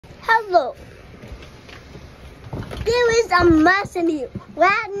Hello. There is a mouse in here.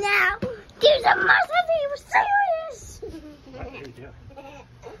 Right now, there's a mouse in here. Serious. What are you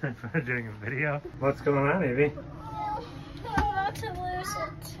doing? We're doing a video. What's going on, Evie? I'm about to lose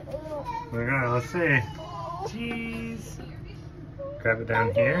it. Okay, let's see. Jeez. Grab it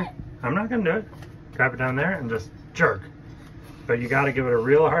down here. I'm not gonna do it. Grab it down there and just jerk. But you gotta give it a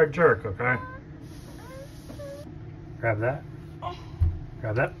real hard jerk, okay? Grab that.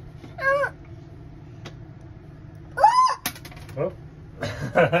 Grab that. Oh.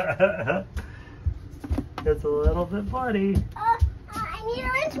 It's a little bit bloody. I need to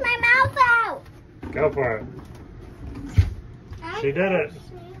rinse my mouth out. Go for it. She did it.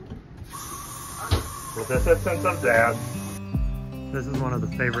 With the assistance of Dad. This is one of the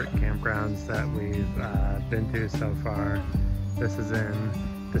favorite campgrounds that we've been to so far. This is in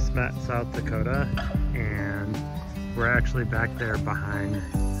Smet, South Dakota, and we're actually back there behind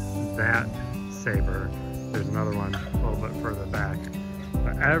that saber. There's another one a little bit further back.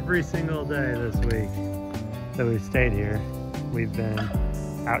 But every single day this week that we've stayed here, we've been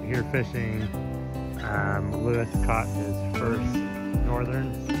out here fishing. Lewis caught his first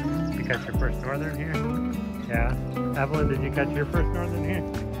northern. Did you catch your first northern here? Yeah. Evelyn, did you catch your first northern here?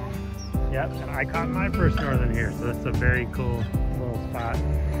 Yep, and I caught my first northern here, so that's a very cool little spot.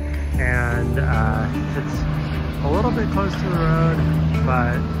 And it's a little bit close to the road,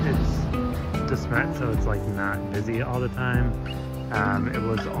 but it's Smet, so it's like not busy all the time. It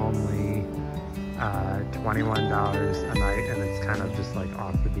was only $21 a night, and it's kind of just like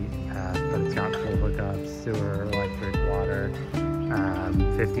off the beaten path, but it's got full hookups, sewer, electric, water,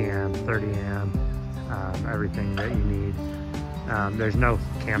 50 amp, 30 amp, everything that you need. There's no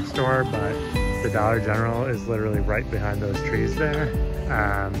camp store, but the Dollar General is literally right behind those trees there.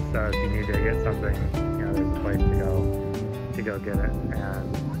 So if you need to get something, you know, there's a place to go get it,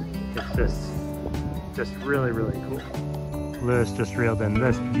 and it's just really, really cool. Lewis just reeled in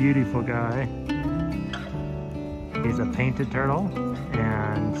this beautiful guy. He's a painted turtle,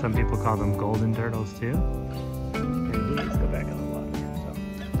 and some people call them golden turtles too. And he needs to go back in the water.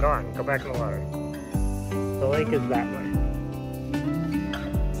 So go on, go back in the water. The lake is that way.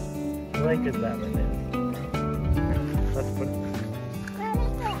 The lake is that way, man. Let's put it.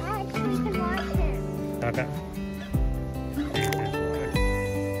 Okay.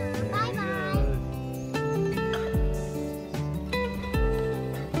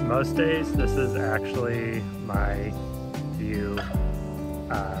 Most days, this is actually my view,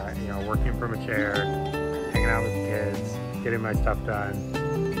 you know, working from a chair, hanging out with the kids, getting my stuff done.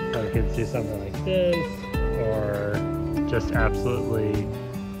 So the kids do something like this, or just absolutely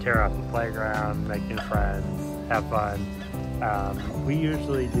tear off the playground, making friends, have fun. We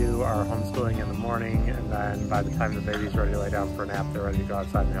usually do our homeschooling in the morning, and then by the time the baby's ready to lay down for a nap, they're ready to go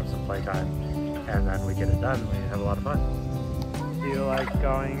outside and have some playtime. And then we get it done, and we have a lot of fun. Do you like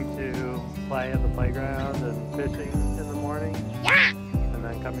going to play at the playground and fishing in the morning? Yeah! And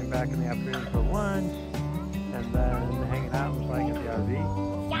then coming back in the afternoon for lunch, and then hanging out and playing at the RV?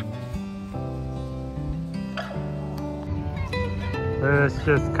 Yeah! Lewis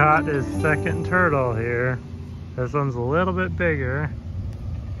just caught his second turtle here. This one's a little bit bigger.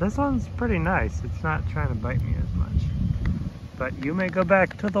 This one's pretty nice. It's not trying to bite me as much. But you may go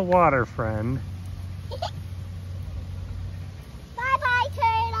back to the water, friend. Bye-bye,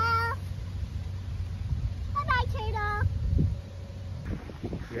 turtle. Bye-bye, turtle.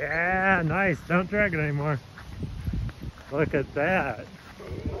 Yeah, nice. Don't drag it anymore. Look at that.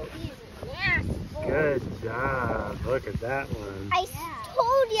 Good job. Look at that one. I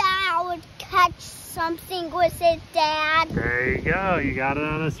told you I would catch something with it, Dad. There you go. You got it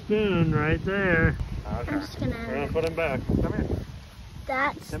on a spoon right there. Okay. I'm just gonna... We're gonna put him back. Come here.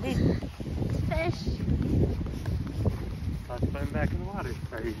 That's Come here. fish. Let's put him back in the water.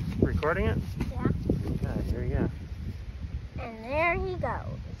 Are you recording it? Yeah. Okay, here we go. And there he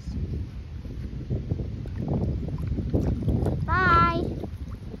goes. Bye.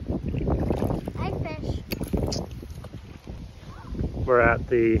 Bye, fish. We're at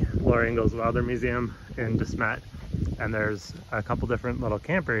the Laura Ingalls Wilder Museum in Smet, and there's a couple different little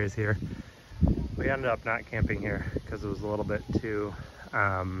camp areas here. We ended up not camping here because it was a little bit too,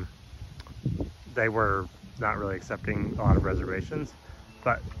 they were not really accepting a lot of reservations.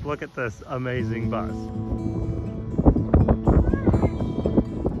 But look at this amazing bus.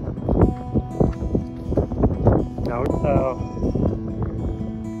 No, so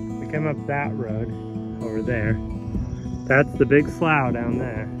we came up that road over there. That's the big slough down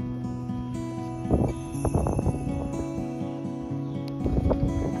there.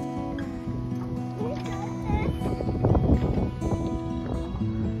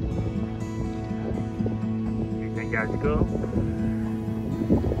 You guys go.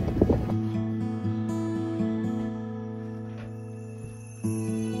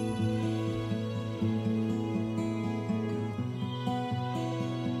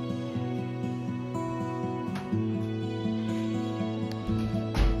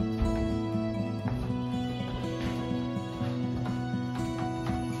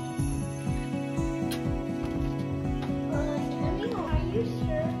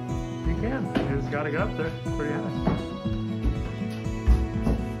 You just gotta go up there. It's pretty high.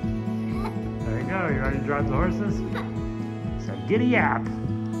 There you go. You ready to drive the horses? So giddy up.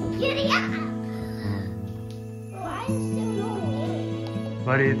 Giddy up! Why is so low?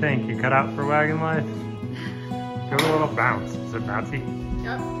 What do you think? You cut out for wagon life? Give it a little bounce. Is it bouncy?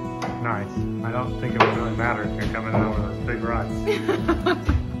 Yep. Nice. I don't think it would really matter if you're coming out with those big ruts.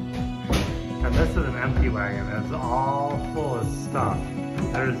 And this is an empty wagon. It's all full of stuff.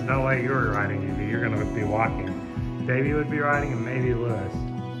 There's no way you're riding, Evie. You're going to be walking. Davey would be riding and maybe Lewis.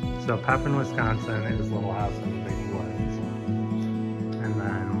 So Pepin, Wisconsin is Little House in the Big Woods. And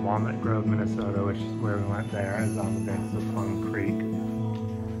then Walnut Grove, Minnesota, which is where we went there, is on the banks of Plum Creek.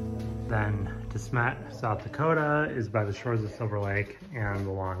 Then to Smet, South Dakota is by the shores of Silver Lake and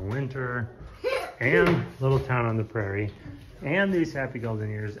the Long Winter and Little Town on the Prairie and these Happy Golden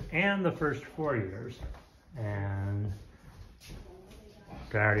Years and the first 4 years. And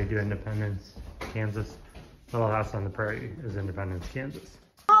did I already do Independence, Kansas? Little House on the Prairie is Independence, Kansas.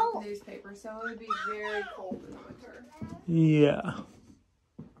 Oh. Newspaper, so it would be very cold in the winter. Yeah.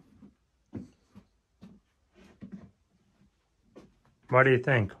 What do you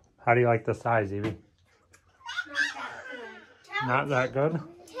think? How do you like the size, Evie? Not that good?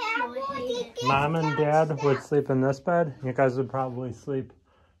 Mom and Dad would sleep in this bed. You guys would probably sleep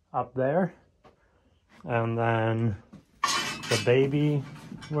up there. And then the baby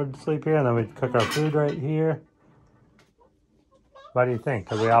would sleep here, and then we'd cook our food right here. What do you think?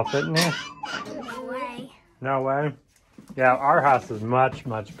 Could we all fit in here? No way. No way? Yeah, our house is much,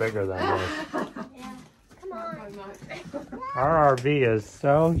 much bigger than this. Yeah. Come on. Our RV is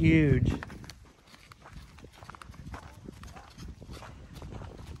so huge.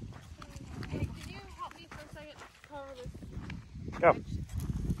 Hey, can you help me for a second cover this? Go.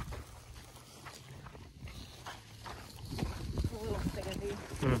 It's a little sandy.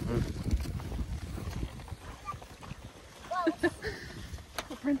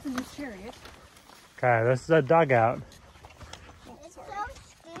 The prince in his chariot. Okay, this is a dugout. It's so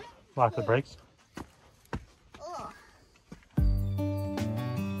stupid. Lock the brakes. Ugh.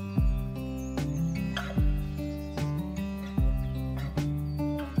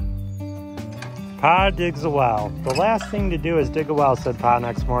 Pa digs a well. The last thing to do is dig a well, said Pa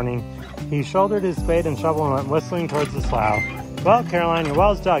next morning. He shouldered his spade and shovel and went whistling towards the slough. Well, Caroline, your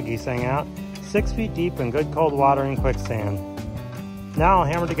well's dug, he sang out. 6 feet deep in good cold water and quicksand. Now I'll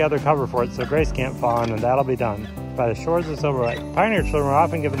hammer together cover for it so Grace can't fall in, and that'll be done. By the shores of Silver Lake, pioneer children are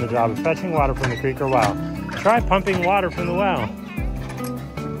often given the job of fetching water from the creek or well. Try pumping water from the well.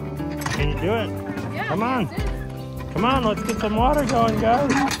 Can you do it? Yeah, Come on. Come on, let's get some water going, guys.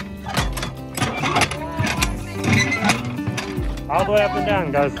 All the way up and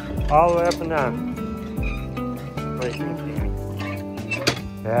down, guys. All the way up and down. Wait,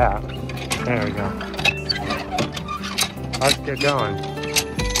 yeah. There we go. Let's get going.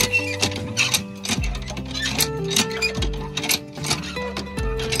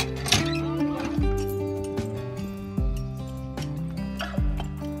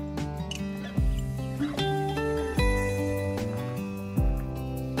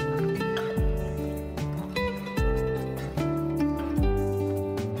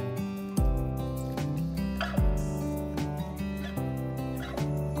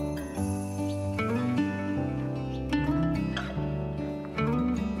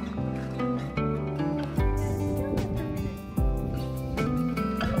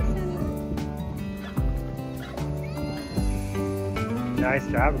 Nice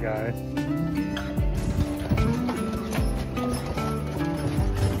job, guys.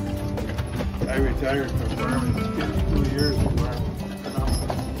 I retired from farming 2 years ago.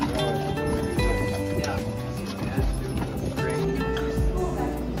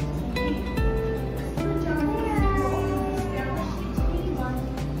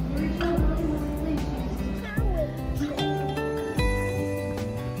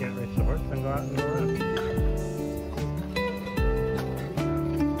 Can't reach the horse and go out and go around.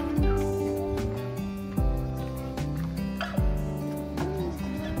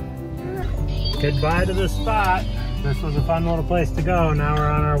 Goodbye to the spot. This was a fun little place to go. Now we're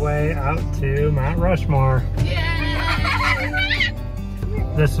on our way out to Mount Rushmore. Yay!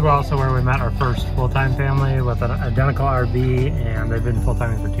 This is also where we met our first full-time family with an identical RV, and they've been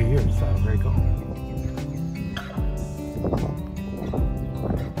full-timing for 2 years, so very cool.